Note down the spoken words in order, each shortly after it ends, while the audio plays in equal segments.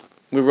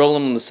We're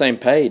rolling on the same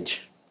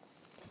page.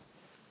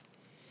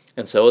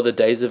 And so are the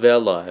days of our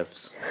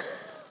lives.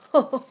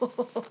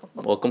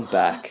 Welcome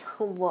back.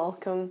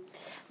 Welcome.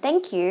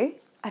 Thank you.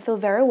 I feel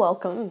very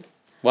welcome.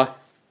 Why?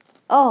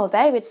 Oh,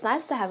 babe, it's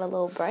nice to have a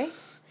little break.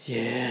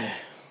 Yeah.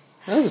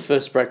 That was the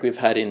first break we've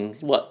had in,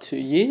 2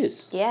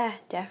 years? Yeah,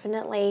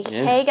 definitely.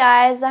 Yeah. Hey,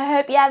 guys, I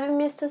hope you haven't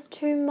missed us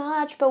too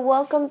much, but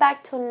welcome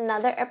back to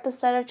another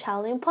episode of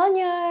Charlie and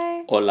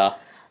Ponyo. Hola.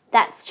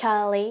 That's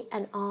Charlie,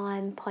 and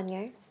I'm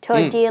Ponyo. To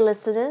our dear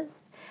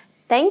listeners,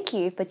 thank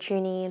you for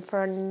tuning in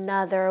for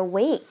another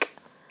week.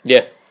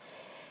 Yeah.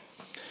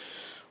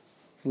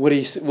 What are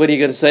you going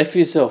to say for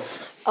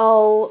yourself?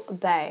 Oh,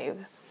 babe.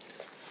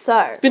 So.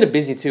 It's been a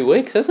busy 2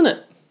 weeks, hasn't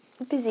it?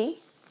 Busy?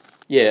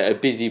 Yeah,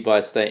 busy by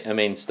staying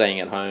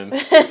at home,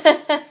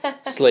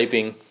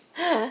 sleeping,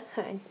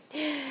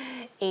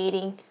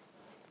 Eating,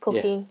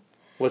 cooking.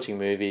 watching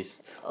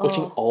movies,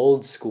 watching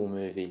old school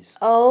movies.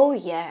 Oh,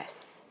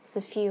 yes.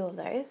 There's a few of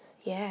those.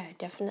 Yeah,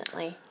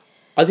 definitely.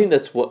 I think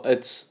that's what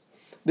it's.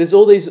 There's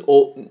all these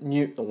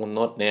new. Well,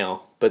 not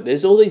now, but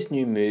there's all these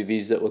new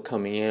movies that were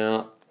coming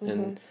out,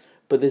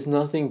 but there's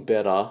nothing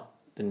better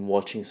than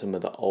watching some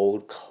of the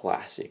old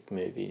classic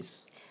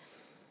movies.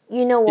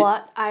 You know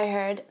what I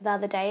heard the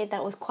other day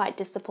that was quite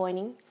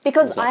disappointing?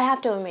 Because I have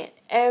to admit,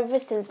 ever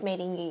since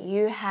meeting you,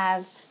 you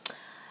have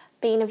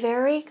been a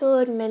very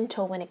good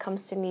mentor when it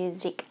comes to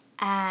music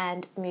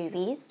and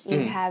movies.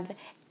 You have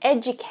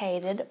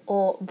educated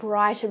or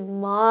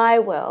brightened my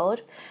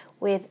world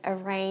with a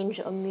range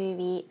of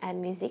movie and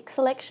music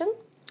selection.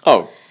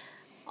 Oh.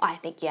 I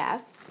think you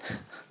have.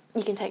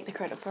 You can take the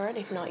credit for it.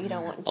 If not, you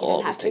don't want. I'll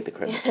always take the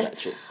credit for that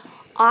shit.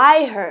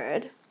 I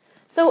heard.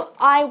 So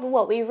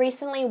we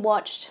recently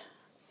rewatched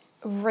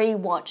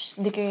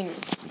The Goonies,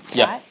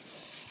 right?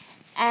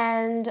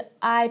 And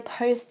I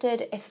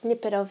posted a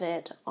snippet of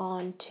it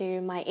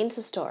onto my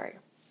Insta story.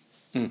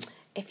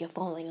 If you're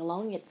following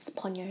along, it's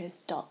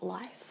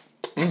ponyos.life.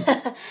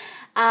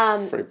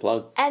 Free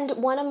plug. And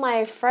one of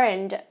my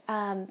friend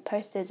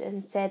posted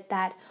and said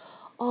that,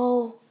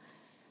 I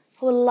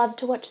would love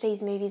to watch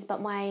these movies,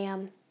 but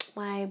my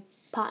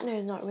partner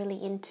is not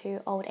really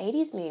into old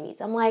 80s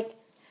movies. I'm like,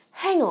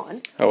 hang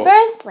on. Oh.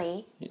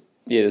 Firstly...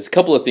 Yeah, there's a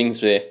couple of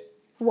things there.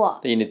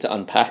 What? That you need to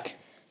unpack.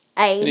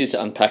 Age. You need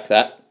to unpack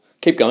that.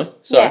 Keep going.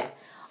 Sorry. Yeah.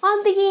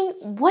 I'm thinking,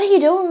 what are you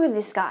doing with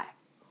this guy?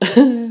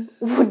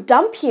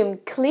 Dump him,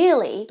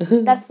 clearly.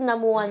 That's the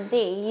number one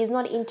thing. He's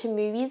not into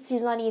movies.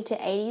 He's not into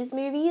 80s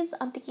movies.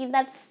 I'm thinking,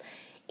 that's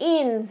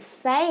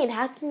insane.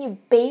 How can you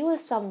be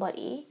with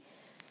somebody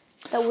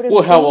that wouldn't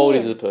Well, how be old him?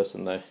 is the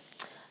person, though?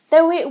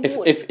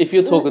 If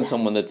you're talking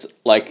someone that's,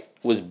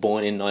 was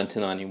born in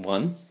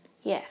 1991...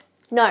 Yeah.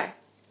 No.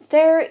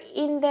 They're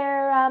in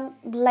their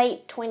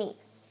late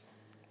 20s.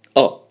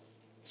 Oh,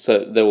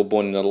 so they were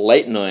born in the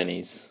late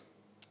 90s.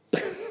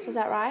 Is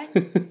that right?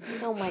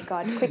 Oh my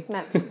God. Quick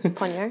maths,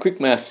 Ponyo. Quick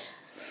maths.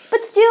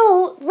 But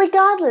still,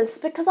 regardless,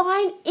 because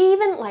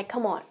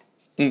come on.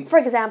 For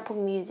example,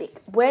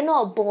 music. We're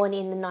not born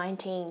in the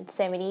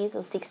 1970s or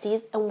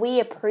 60s, and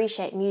we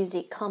appreciate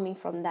music coming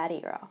from that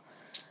era.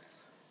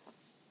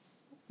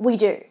 We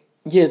do.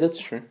 Yeah, that's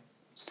true.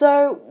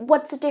 So,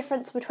 what's the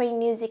difference between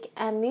music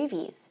and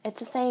movies? It's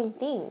the same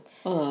thing.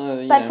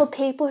 But for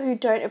people who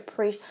don't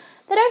appreciate...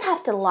 They don't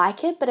have to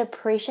like it, but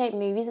appreciate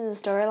movies and the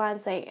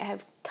storylines they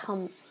have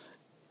come...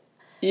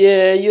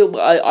 Yeah,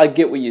 I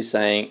get what you're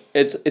saying.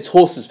 It's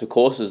horses for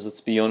courses,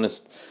 let's be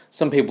honest.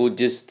 Some people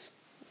just...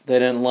 They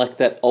don't like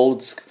that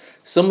old...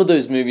 Some of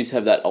those movies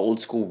have that old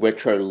school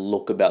retro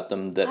look about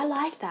them that... I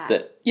like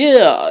that.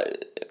 Yeah,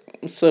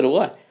 so do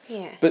I.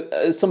 Yeah.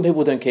 But some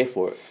people don't care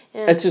for it.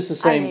 Yeah. It's just the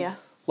same... I hear.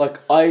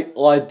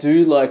 I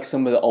do like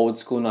some of the old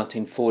school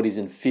 1940s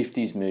and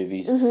 50s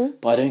movies,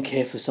 but I don't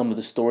care for some of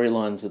the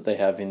storylines that they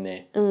have in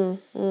there. Yeah.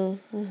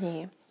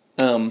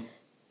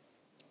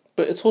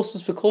 But it's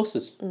horses for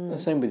courses. The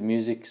same with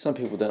music. Some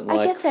people don't I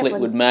like guess Fleetwood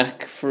everyone's-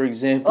 Mac, for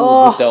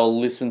example. They'll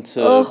listen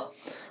to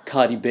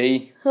Cardi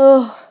B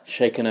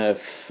shaking her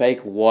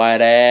fake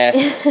white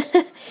ass.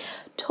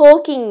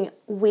 Talking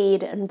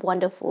weird and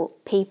wonderful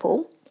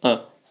people.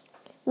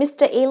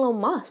 Mr. Elon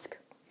Musk,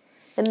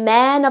 the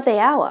man of the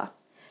hour.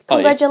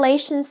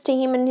 Congratulations to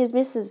him and his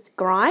Mrs.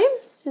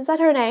 Grimes. Is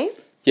that her name?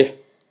 Yeah.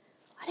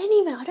 I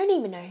don't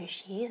even know who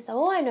she is.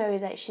 All I know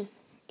is that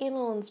she's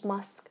Elon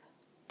Musk's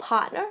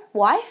partner,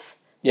 wife,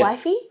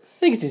 wifey. I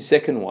think it's his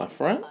second wife,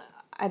 right?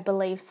 I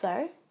believe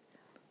so.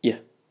 Yeah.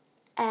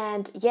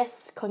 And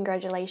yes,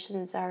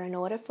 congratulations are in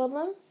order for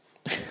them,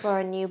 for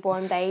a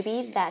newborn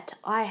baby that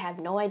I have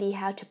no idea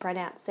how to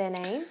pronounce their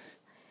names.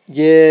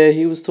 Yeah,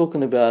 he was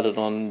talking about it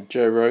on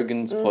Joe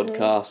Rogan's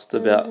podcast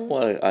about,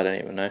 I don't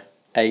even know,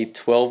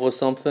 A12 or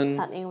something.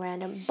 Something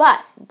random.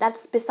 But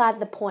that's beside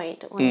the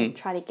point. What I'm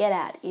trying to get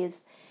at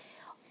is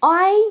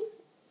I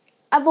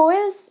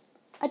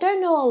don't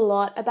know a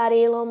lot about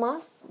Elon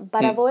Musk,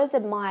 but I've always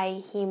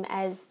admired him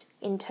as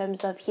in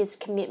terms of his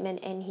commitment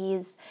and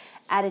his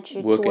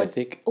attitude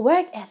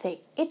Work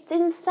ethic. It's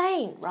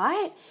insane,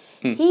 right?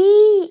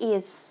 He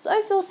is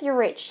so filthy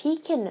rich. He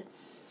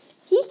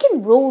he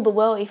can rule the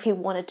world if he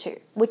wanted to,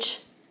 which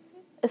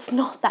is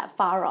not that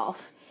far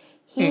off.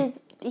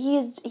 His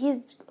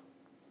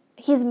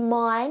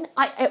mind.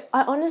 I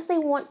honestly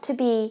want to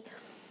be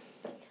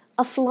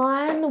a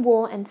fly on the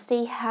wall and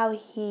see what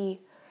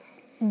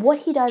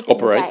he does in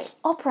the day.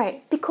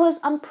 Operate. Because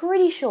I'm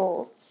pretty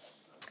sure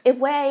if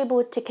we're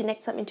able to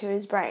connect something to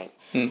his brain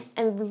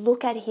and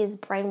look at his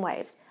brain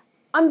waves,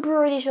 I'm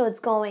pretty sure it's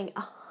going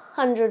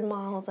 100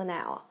 miles an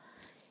hour.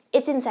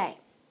 It's insane.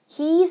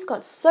 He's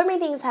got so many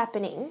things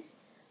happening.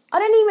 I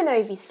don't even know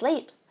if he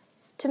sleeps.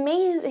 To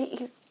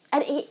me,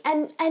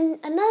 and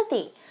another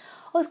thing,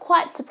 I was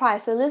quite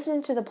surprised. So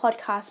listening to the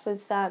podcast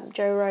with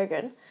Joe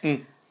Rogan,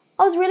 I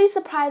was really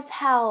surprised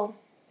how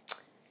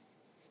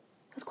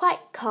it was quite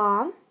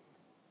calm.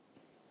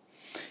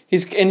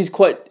 He's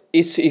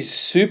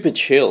super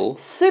chill.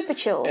 Super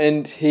chill.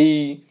 And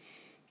he's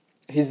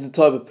the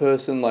type of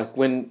person, like,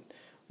 when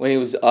he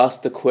was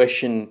asked the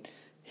question,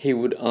 he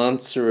would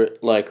answer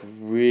it like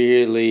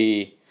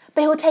really.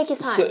 But he would take his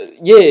time.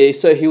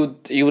 So he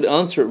would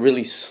answer it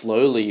really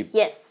slowly.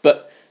 Yes.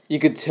 But you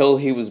could tell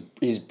his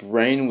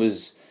brain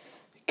was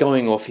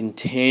going off in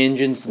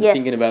tangents and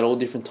thinking about all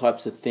different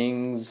types of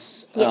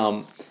things.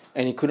 Yes.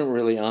 And he couldn't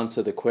really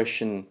answer the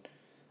question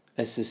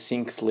as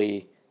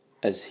succinctly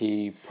as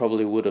he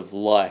probably would have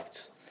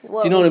liked.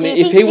 Well, do you know what I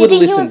mean? If he would have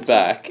listened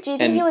back. Do you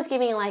think he was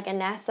giving like a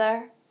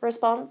NASA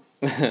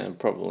response?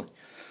 Probably.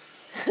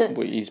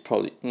 Well, he's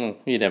probably.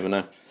 You never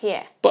know.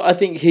 Yeah. But I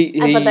think he.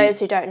 And for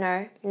those who don't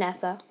know,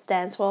 NASA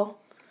stands for?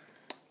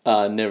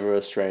 Never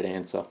a straight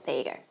answer. There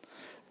you go.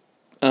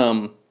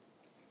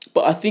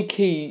 But I think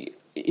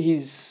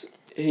he's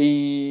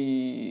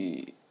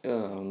I'm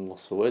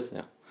lost for words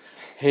now.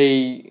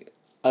 I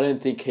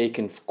don't think he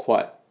can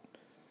quite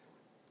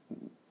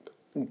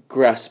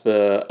grasp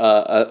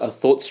a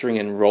thought string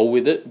and roll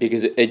with it,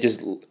 because it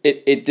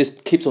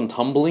just keeps on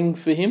tumbling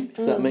for him,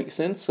 if that makes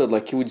sense. So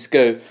like he would just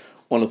go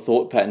on a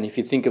thought pattern. If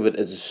you think of it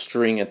as a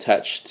string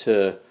attached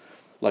to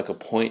like a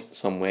point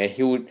somewhere,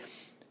 he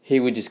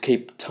would just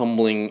keep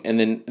tumbling, and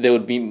then there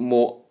would be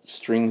more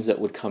strings that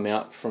would come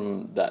out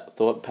from that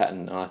thought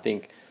pattern. And I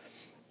think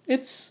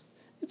it's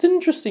an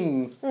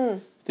interesting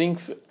thing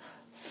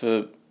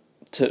to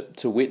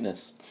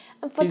witness.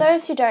 And for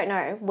those who don't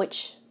know,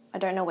 which I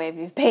don't know where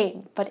you've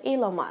been, but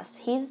Elon Musk,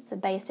 he's the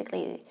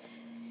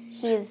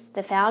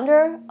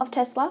founder of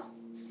Tesla.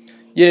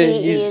 Yeah,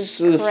 he's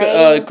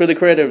the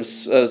creator of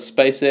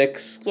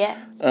SpaceX. Yeah.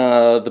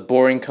 The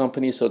Boring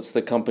Company, so it's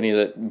the company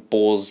that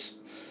bores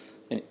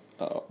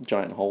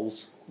giant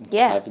holes in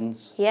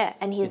caverns. Yeah,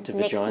 and his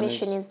next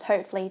mission is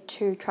hopefully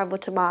to travel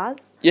to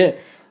Mars. Yeah,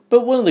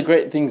 but one of the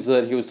great things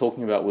that he was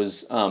talking about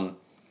was, I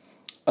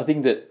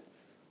think that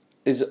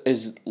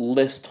is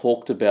less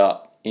talked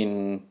about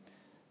in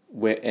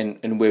where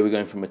we're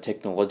going from a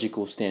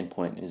technological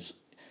standpoint, is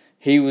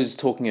he was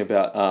talking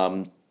about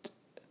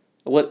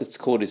what it's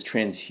called is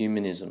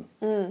transhumanism.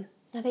 I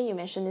think you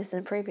mentioned this in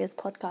a previous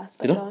podcast.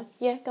 But Did I? Go on.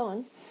 Yeah, go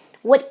on.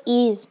 What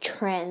is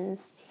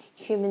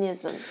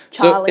transhumanism,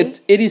 Charlie?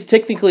 So it is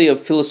technically a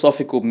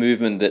philosophical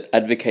movement that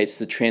advocates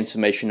the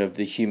transformation of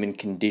the human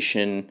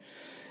condition,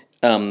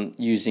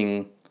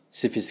 using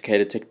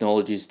sophisticated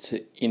technologies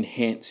to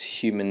enhance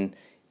human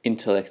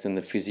intellect and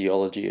the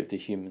physiology of the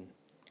human.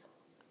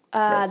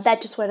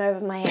 That just went over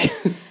my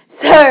head.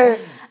 So,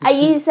 are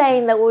you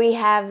saying that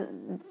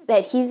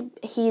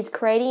he's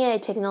creating a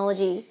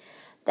technology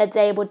that's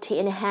able to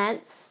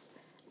enhance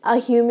our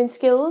human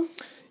skills?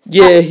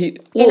 Yeah,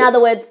 in other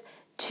words,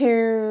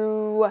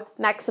 to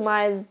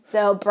maximize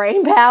their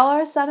brain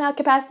power somehow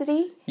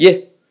capacity? Yeah.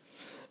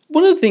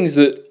 One of the things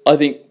that I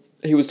think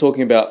he was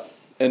talking about,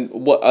 and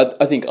what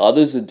I think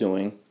others are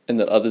doing, and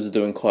that others are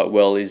doing quite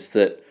well, is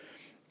that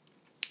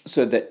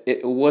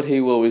what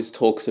he always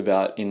talks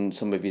about in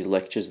some of his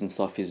lectures and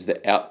stuff is the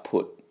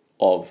output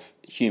of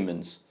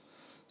humans.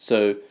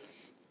 So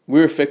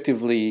we're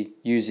effectively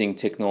using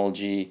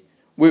technology.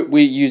 We're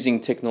using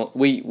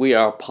technology. We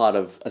are part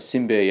of a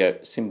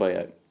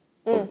symbiote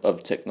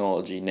of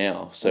technology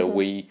now. So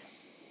we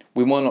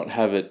might not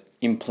have it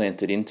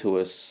implanted into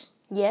us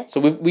Yet. So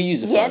we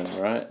use a phone,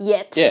 right?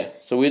 Yet. Yeah.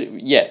 So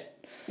Yet.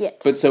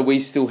 But so we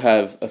still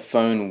have a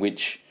phone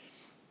which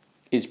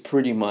is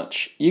pretty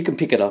much, you can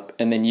pick it up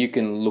and then you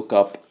can look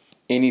up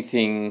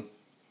anything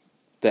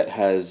that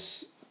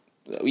has,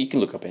 you can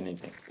look up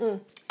anything.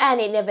 And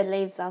it never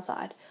leaves our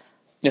side.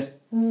 Yeah.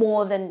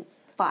 More than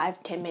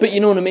 5-10 minutes. But you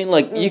know what I mean?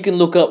 Like you can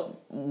look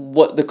up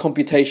what the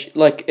computation,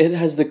 like it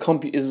has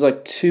it's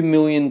like 2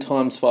 million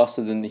times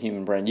faster than the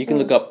human brain. You can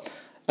look up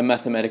a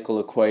mathematical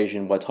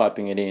equation by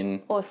typing it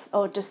in.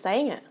 Or just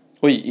saying it.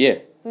 Well, yeah.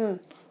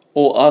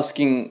 Or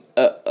asking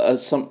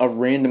a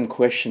random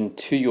question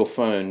to your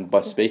phone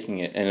by speaking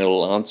it, and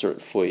it'll answer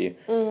it for you.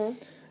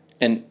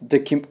 And the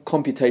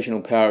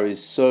computational power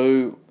is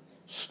so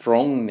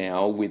strong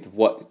now with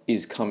what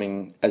is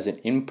coming as an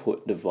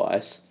input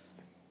device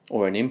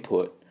or an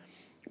input,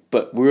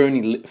 but we're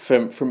only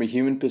from a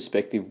human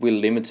perspective, we're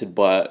limited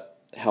by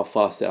how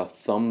fast our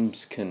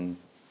thumbs can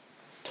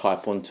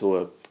type onto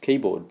a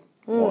keyboard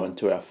or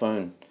onto our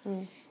phone.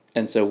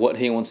 And so what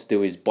he wants to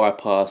do is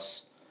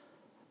bypass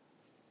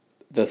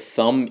the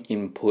thumb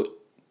input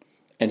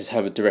and just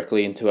have it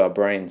directly into our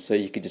brain. So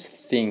you could just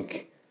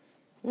think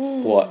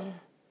what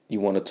you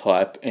want to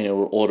type and it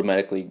will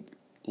automatically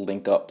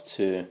link up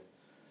to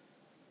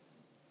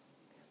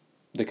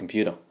the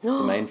computer, the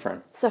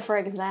mainframe. So, for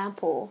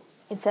example,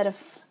 instead of...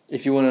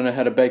 If you want to know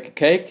how to bake a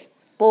cake,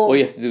 all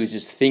you have to do is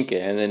just think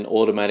it and then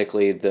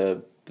automatically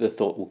the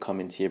thought will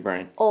come into your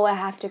brain. Or I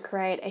have to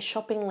create a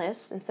shopping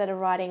list instead of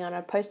writing on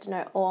a post-it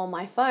note or on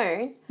my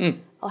phone.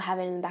 I'll have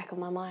it in the back of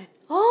my mind.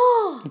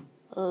 Oh,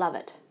 love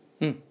it.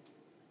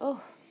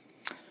 Oh.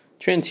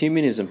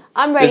 Transhumanism.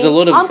 I'm ready. There's a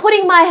lot of... I'm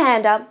putting my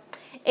hand up.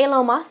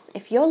 Elon Musk,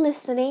 if you're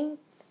listening,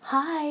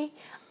 hi.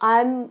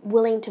 I'm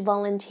willing to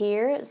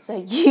volunteer so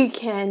you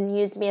can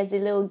use me as a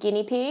little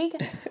guinea pig.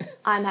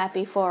 I'm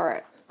happy for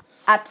it.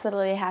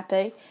 Absolutely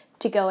happy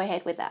to go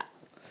ahead with that.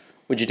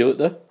 Would you do it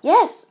though?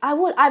 Yes, I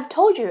would. I've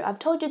told you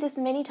this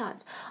many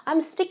times.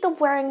 I'm sick of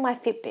wearing my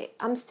Fitbit.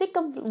 I'm sick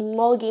of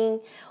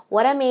logging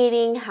what I'm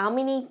eating, how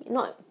many,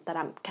 not that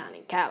I'm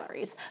counting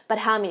calories, but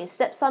how many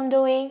steps I'm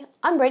doing.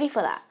 I'm ready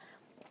for that.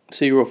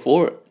 So you're all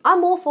for it?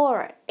 I'm all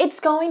for it. It's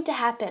going to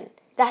happen.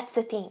 That's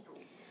the thing.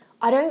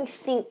 I don't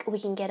think we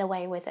can get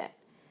away with it.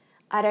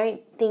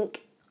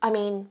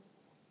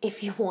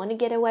 If you want to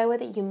get away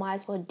with it, you might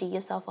as well dig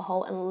yourself a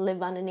hole and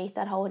live underneath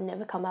that hole and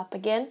never come up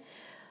again.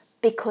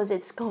 Because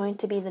it's going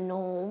to be the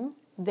norm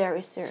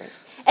very soon.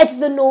 It's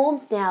the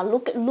norm now.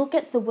 Look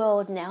at the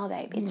world now,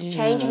 babe. It's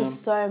changing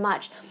so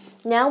much.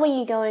 Now when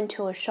you go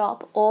into a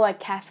shop or a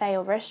cafe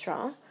or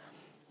restaurant,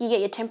 you get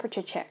your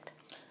temperature checked.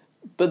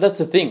 But that's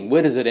the thing.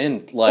 Where does it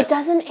end? It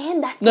doesn't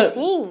end. That's the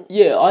thing.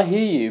 Yeah, I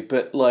hear you.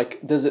 But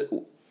does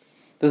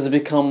it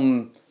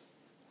become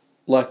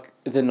like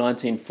the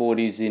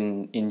 1940s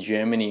in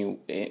Germany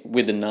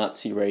with the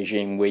Nazi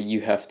regime where you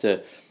have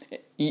to...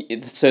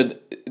 So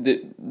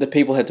the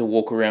people had to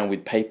walk around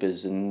with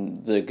papers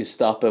and the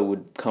Gestapo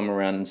would come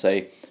around and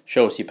say,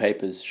 show us your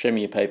papers, show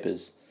me your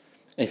papers.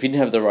 And if you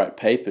didn't have the right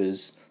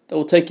papers, they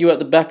will take you out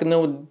the back and they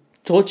would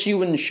torture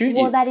you and shoot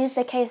you. Well, that is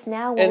the case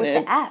now with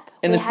the app.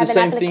 And we it's have the an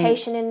same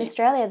application thing. in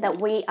Australia that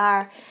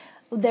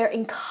they're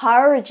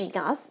encouraging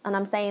us, and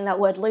I'm saying that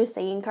word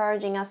loosely,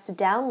 encouraging us to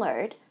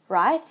download,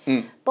 right?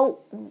 But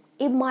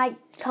it might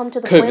come to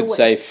the point where... COVID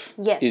Safe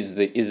yes. is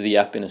the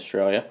app in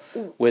Australia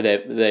where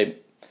they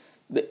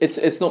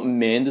it's not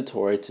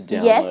mandatory to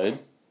download.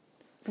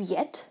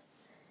 Yet.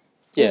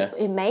 Yeah.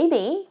 It may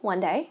be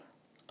one day.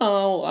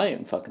 Oh, I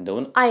ain't fucking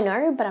doing it. I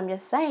know, but I'm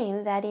just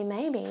saying that it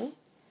may be.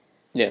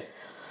 Yeah.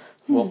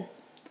 Well,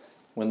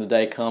 when the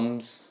day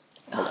comes,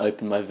 I'll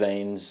open my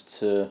veins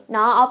to... No,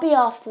 I'll be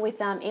off with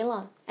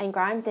Elon and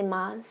Grimes in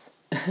Mars.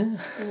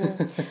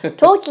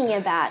 Talking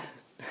about,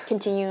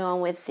 continuing on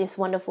with this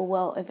wonderful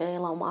world of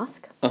Elon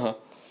Musk.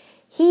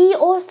 He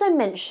also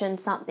mentioned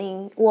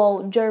something,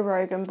 Joe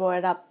Rogan brought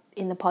it up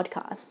in the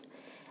podcast,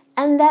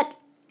 and that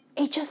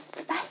it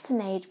just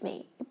fascinated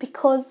me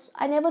because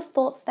I never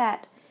thought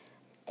that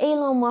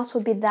Elon Musk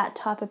would be that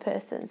type of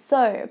person.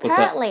 So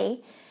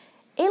apparently,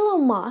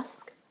 Elon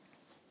Musk,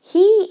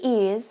 he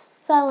is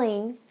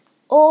selling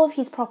all of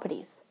his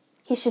properties.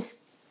 He's just...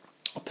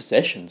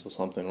 possessions or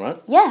something, right?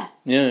 Yeah.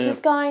 Yeah. He's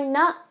just going,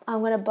 nah,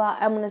 I'm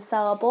gonna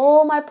sell up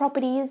all my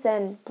properties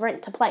and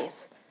rent a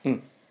place.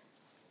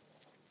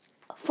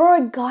 For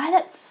a guy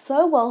that's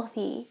so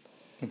wealthy,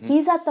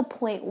 he's at the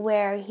point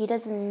where he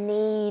doesn't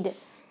need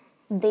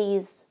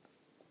these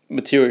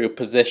material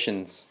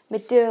possessions.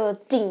 Material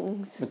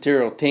things.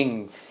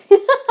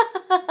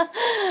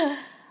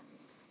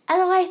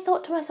 And I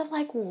thought to myself,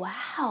 like,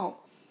 wow.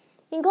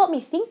 It got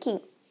me thinking,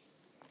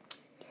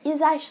 he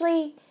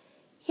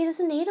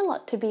doesn't need a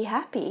lot to be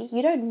happy.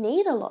 You don't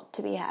need a lot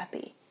to be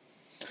happy.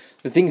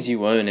 The things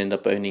you own end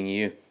up owning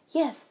you.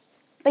 Yes.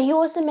 But he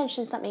also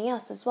mentioned something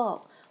else as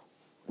well.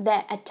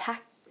 The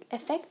attack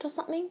effect or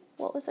something.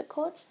 What was it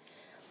called?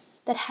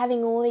 That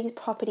having all these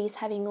properties,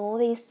 having all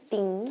these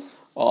things.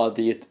 Oh,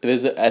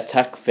 there's an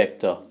attack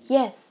vector.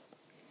 Yes.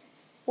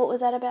 What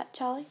was that about,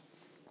 Charlie?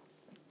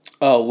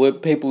 Oh, where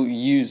people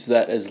use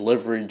that as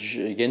leverage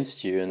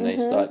against you and they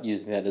start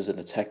using that as an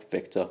attack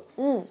vector.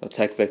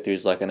 Attack vector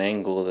is like an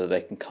angle that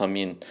they can come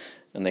in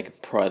and they can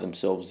pry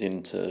themselves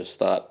in to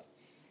start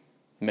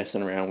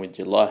messing around with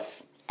your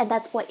life. And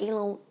that's what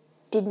Elon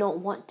did not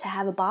want to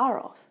have a bar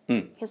of.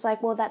 He was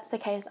like, well, that's the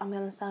case. I'm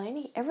going to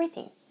sell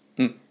everything.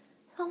 So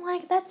I'm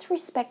like, that's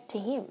respect to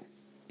him.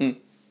 And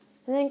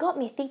then it got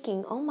me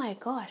thinking, oh my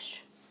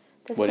gosh.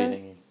 What are you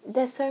thinking?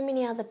 There's so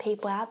many other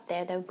people out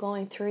there that are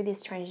going through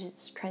this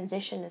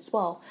transition as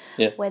well.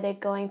 Yeah. Where they're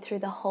going through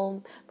the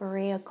whole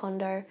Maria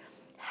Kondo,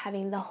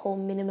 having the whole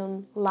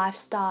minimum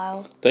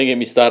lifestyle. Don't get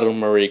me started on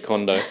Marie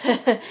Kondo.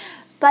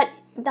 But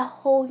the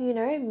whole,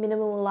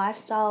 minimal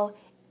lifestyle,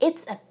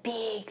 it's a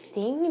big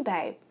thing,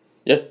 babe.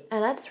 Yeah.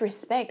 And that's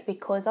respect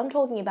because I'm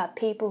talking about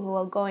people who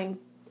are going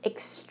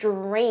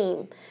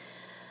extreme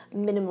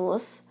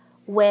minimalists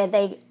where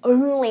they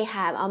only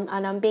have,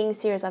 and I'm being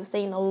serious, I've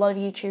seen a lot of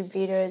YouTube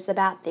videos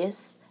about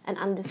this and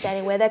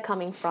understanding where they're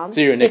coming from. So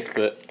you're an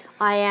expert.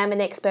 I am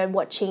an expert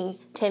watching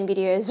 10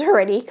 videos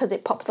already because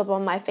it pops up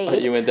on my feed. Oh,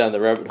 you went down the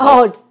rabbit hole.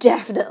 Oh,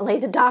 definitely.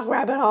 The dark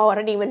rabbit hole. I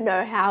don't even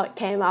know how it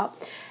came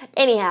up.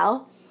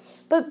 Anyhow,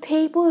 but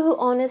people who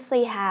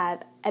honestly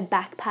have a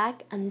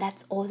backpack and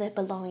that's all their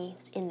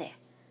belongings in there.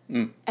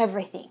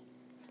 Everything.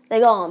 They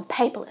go on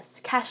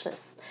paperless,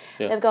 cashless.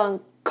 Yeah. They've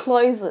gone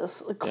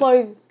clothesless.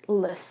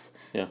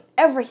 Yeah.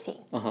 Everything.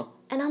 Uh-huh.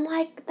 And I'm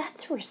like,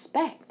 that's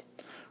respect.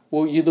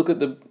 Well, you look at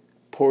the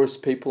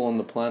poorest people on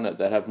the planet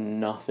that have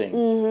nothing,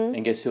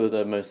 and guess who are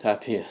the most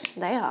happiest?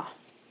 They are.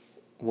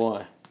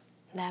 Why?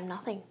 They have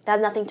nothing. They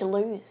have nothing to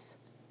lose.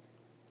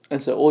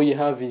 And so all you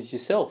have is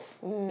yourself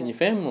and your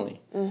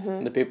family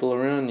and the people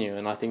around you.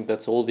 And I think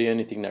that's all the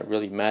only thing that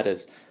really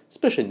matters,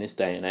 especially in this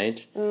day and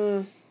age.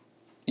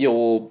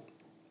 Your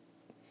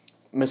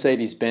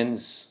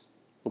Mercedes-Benz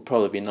will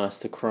probably be nice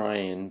to cry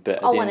in, but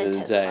at the end of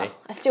the day...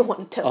 I still want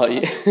a Tesla. Oh,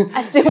 yeah.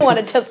 I still want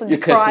a Tesla to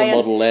Your cry Tesla in.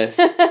 Model S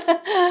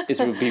it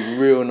would be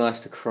real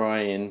nice to cry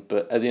in,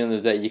 but at the end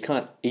of the day, you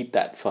can't eat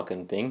that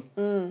fucking thing.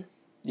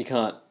 You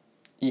can't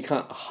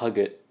hug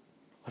it,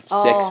 have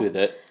sex with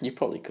it. You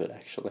probably could,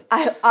 actually.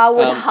 I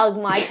would hug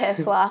my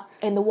Tesla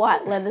in the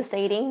white leather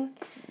seating.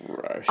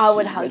 Gross. I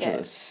would hug Imagine it.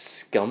 the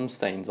scum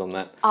stains on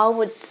that. I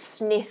would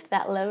sniff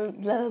that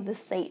leather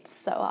seat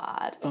so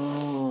hard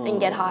and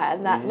get high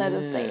on that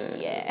leather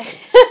seat. Yeah.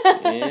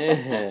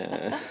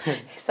 Yeah.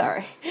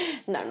 Sorry.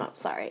 No, not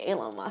sorry.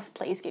 Elon Musk,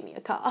 please give me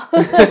a car.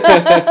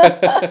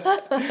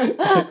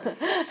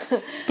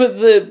 But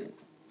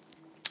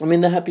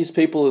the happiest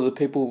people are the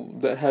people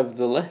that have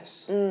the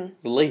least.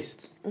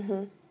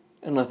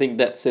 And I think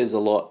that says a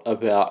lot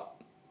about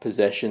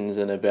possessions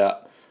and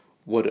about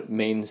what it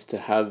means to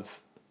have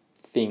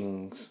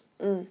things.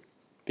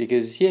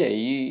 Because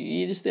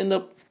you just end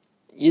up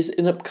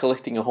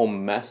collecting a whole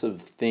mass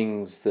of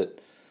things that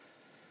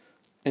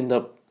end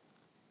up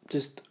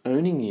just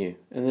owning you,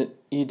 and that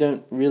you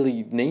don't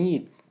really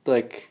need.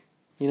 Like,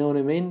 you know what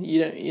I mean?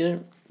 You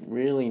don't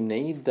really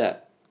need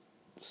that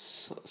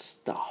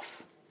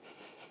stuff.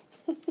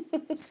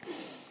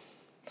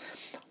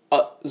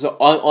 So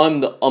I'm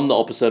the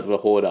opposite of a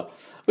hoarder.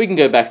 We can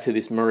go back to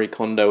this Marie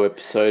Kondo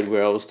episode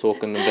where I was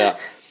talking about.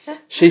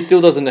 She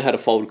still doesn't know how to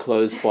fold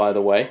clothes, by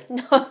the way.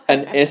 No.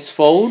 An S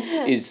fold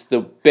is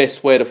the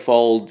best way to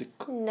fold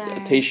No.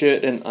 a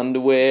t-shirt and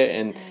underwear,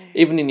 and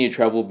even in your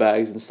travel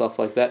bags and stuff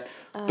like that.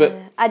 But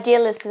our dear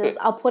listeners,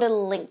 I'll put a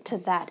link to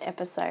that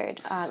episode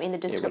in the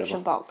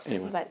description box.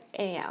 Anyway. But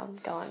anyhow,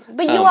 go on.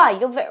 But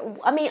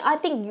I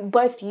think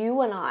both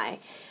you and I,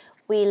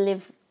 we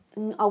live,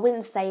 I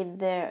wouldn't say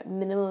the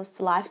minimalist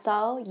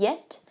lifestyle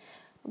yet,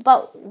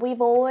 but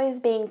we've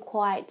always been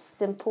quite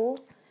simple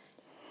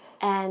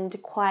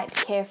and quite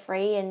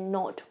carefree and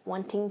not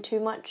wanting too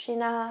much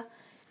in our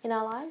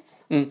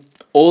lives.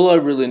 all I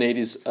really need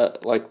is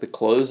like the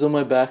clothes on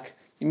my back.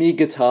 Give me a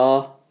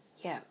guitar.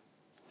 Yeah.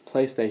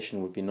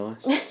 PlayStation would be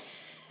nice.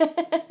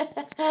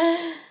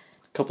 A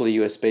couple of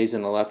USBs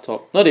and a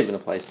laptop. Not even a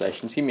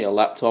PlayStation. Just give me a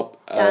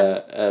laptop,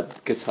 a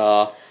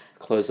guitar,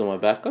 clothes on my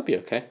back. I'd be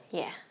okay.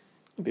 Yeah.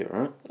 I'd be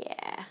alright.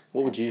 Yeah.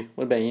 What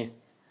about you?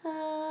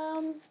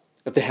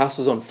 If the house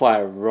was on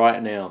fire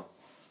right now,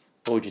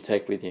 what would you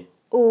take with you?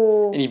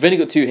 Ooh. And you've only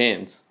got 2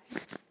 hands.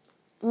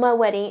 My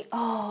wedding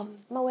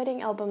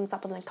album's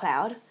up on the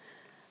cloud.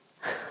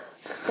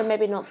 So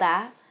maybe not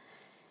that.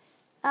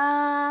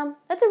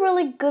 That's a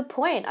really good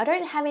point. I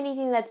don't have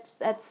anything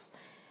that's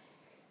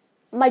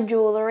my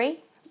jewellery,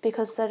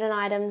 because certain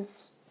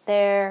items,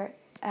 they're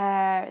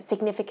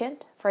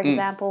significant. For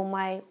example,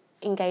 my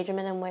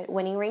engagement and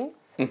wedding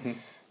rings. Mm-hmm.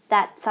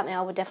 That's something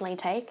I would definitely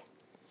take.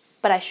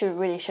 But I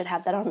should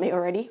have that on me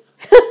already.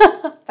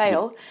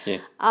 Failed. Yeah.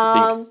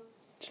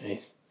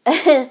 Jeez.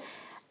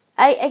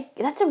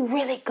 That's a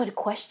really good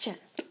question.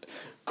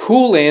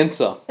 Cool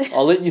answer.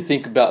 I'll let you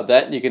think about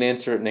that, and you can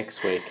answer it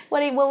next week.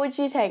 What would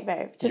you take,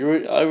 babe? Just I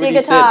your already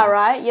guitar, said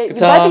right?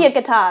 guitar, both of your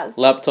guitars.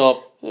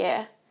 Laptop.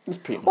 Yeah. That's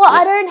pretty much Well, it.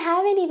 I don't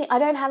have anything. I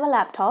don't have a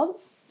laptop.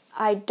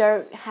 I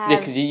don't have. Yeah,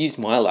 because you used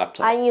my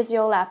laptop. I use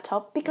your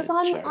laptop because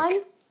Yeah,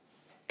 I'm.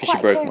 because she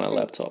quite broke my carefree.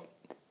 laptop.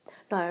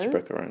 No. She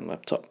broke her own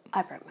laptop.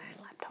 I broke my own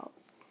laptop.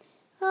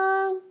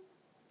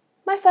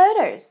 My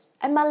photos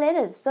and my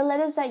letters. The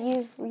letters that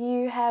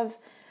you have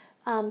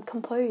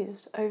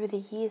composed over the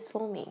years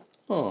for me.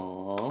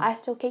 Aww. I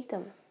still keep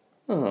them.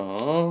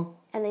 Aww.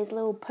 And these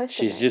little post-it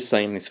She's notes. just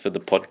saying this for the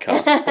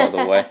podcast, by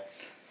the way.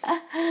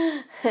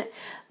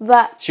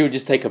 But She would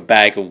just take a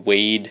bag of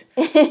weed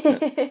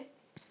and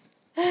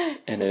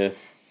her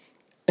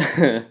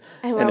and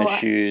her what?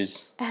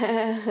 shoes.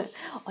 Oh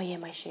yeah,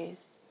 my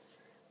shoes.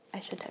 I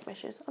should take my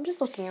shoes. I'm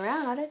just looking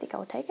around. I don't think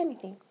I'll take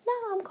anything. No,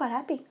 I'm quite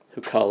happy. Her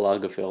Karl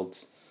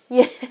Lagerfelds.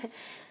 Yeah.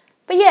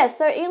 But yeah,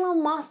 so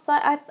Elon Musk,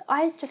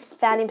 I just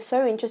found him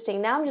so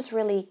interesting. Now I'm just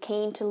really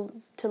keen to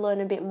learn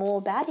a bit more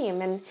about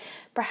him, and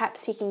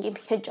perhaps he can give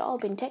me a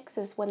job in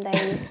Texas when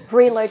they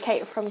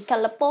relocate from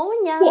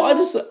California.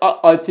 Well,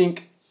 I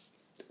think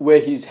where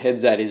his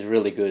head's at is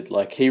really good.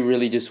 Like, he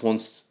really just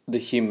wants the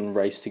human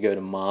race to go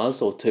to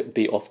Mars or to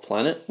be off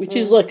planet, which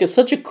is like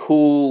such a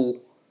cool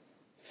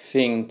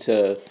thing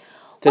to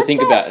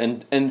think about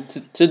and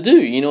to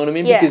do. You know what I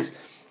mean? Yeah. Because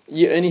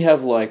you only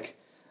have like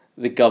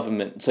the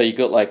government. So you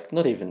got like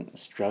not even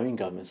Australian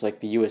governments, like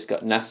the US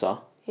got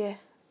NASA, Yeah.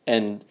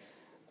 and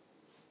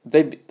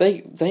they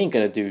ain't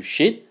gonna do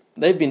shit.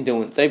 They've been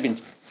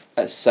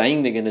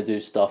saying they're gonna do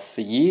stuff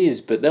for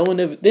years, but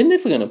they're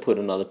never gonna put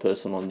another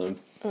person on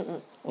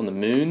the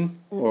moon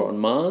or on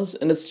Mars.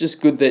 And it's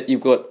just good that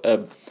you've got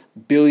a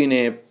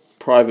billionaire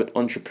private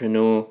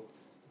entrepreneur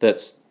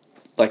that's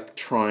like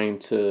trying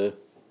to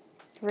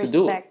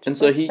do it. And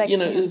so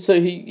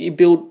he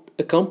built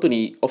a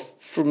company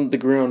from the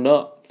ground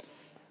up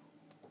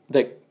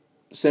that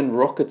send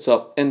rockets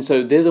up, and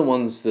so they're the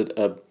ones that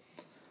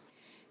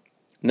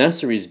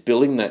NASA is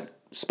building that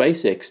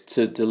SpaceX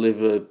to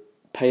deliver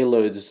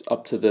payloads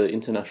up to the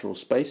International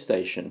Space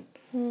Station.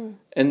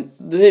 And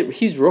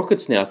his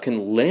rockets now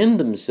can land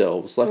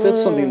themselves. Like,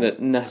 that's something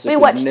that NASA We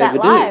could watched never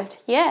that do. live.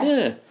 Yeah.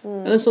 Yeah.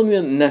 And it's something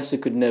that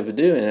NASA could never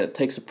do, and it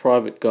takes a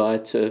private guy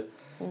to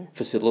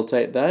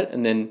facilitate that.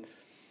 And then,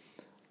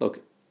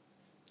 look,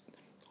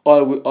 I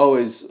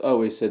always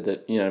said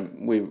that, you know,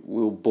 we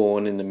were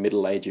born in the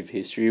middle age of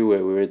history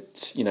where we're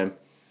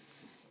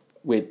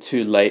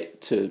too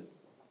late to,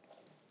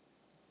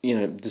 you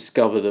know,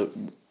 discover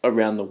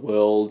around the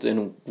world,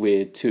 and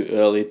we're too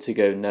early to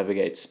go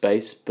navigate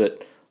space.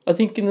 But I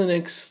think in the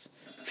next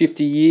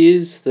 50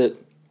 years that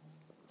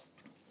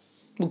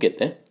we'll get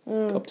there,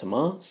 up to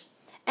Mars.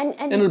 And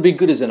it'll be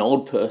good as an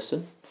old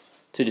person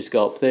to just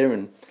go up there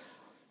and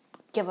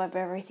give up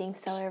everything,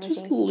 sell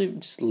everything.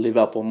 just live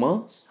up on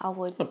Mars. I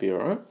would. That'd be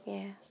alright.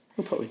 Yeah.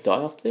 We'll probably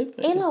die up there.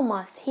 But Elon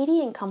Musk, he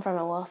didn't come from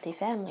a wealthy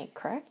family,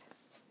 correct?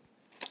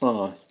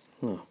 Oh,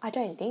 I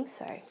don't think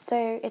so.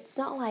 So it's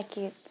not like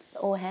it's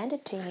all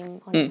handed to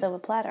him on a silver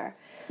platter.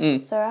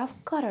 So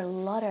I've got a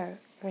lot of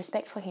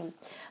respect for him.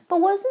 But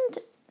wasn't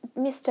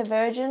Mr.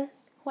 Virgin,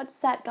 what's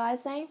that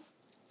guy's name?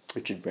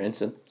 Richard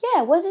Branson.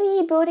 Yeah, wasn't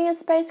he building a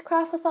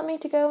spacecraft or something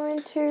to go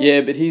into? Yeah,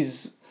 but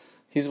his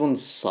one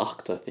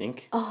sucked, I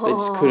think.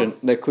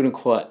 They couldn't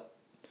quite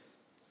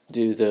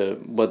do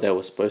what they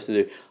were supposed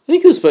to do. I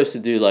think he was supposed to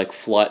do like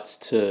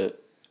flights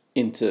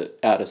into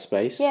outer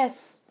space.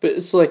 Yes. But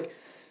it's like,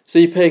 so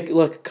you pay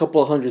like a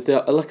couple of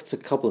 $100,000, like it's a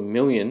couple of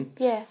million.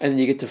 Yeah. And then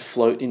you get to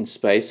float in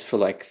space for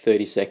like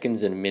 30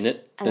 seconds and a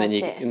minute. And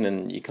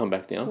then you come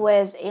back down.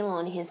 Whereas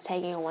Elon, he's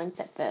taking it one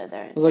step further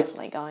and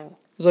definitely going.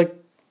 It's like,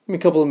 give me a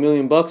couple of $1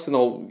 million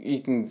and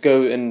you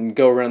can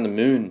go around the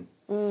moon.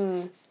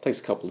 Takes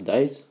a couple of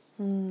days.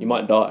 You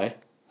might die,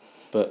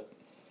 but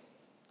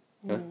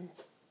you know.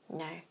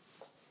 No.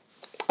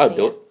 I'd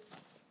do it.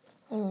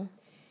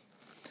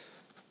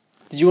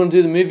 Did you want to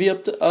do the movie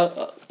up to?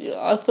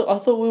 I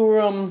thought we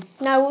were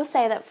No, we'll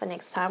say that for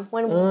next time.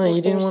 When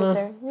you didn't want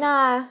to?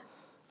 Nah.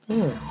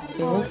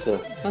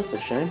 That's a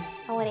shame.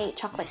 I want to eat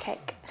chocolate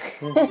cake.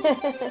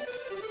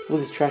 Well,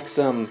 this track's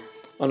an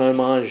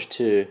homage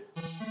to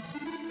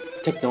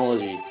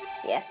technology.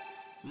 Yes.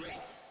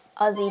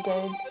 Aussie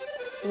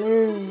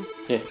dude.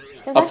 Yeah.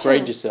 was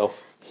Upgrade actually-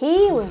 yourself.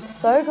 He was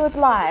so good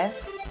live.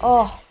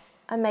 Oh,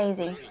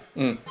 amazing.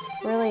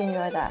 Really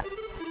enjoyed that.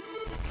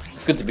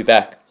 It's good to be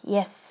back.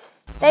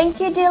 Yes. Thank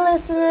you, dear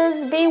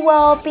listeners. Be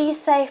well, be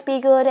safe, be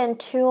good, and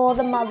to all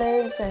the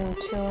mothers and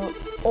to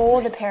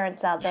all the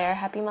parents out there,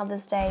 happy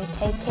Mother's Day.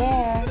 Take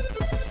care.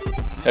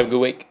 Have a good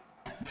week.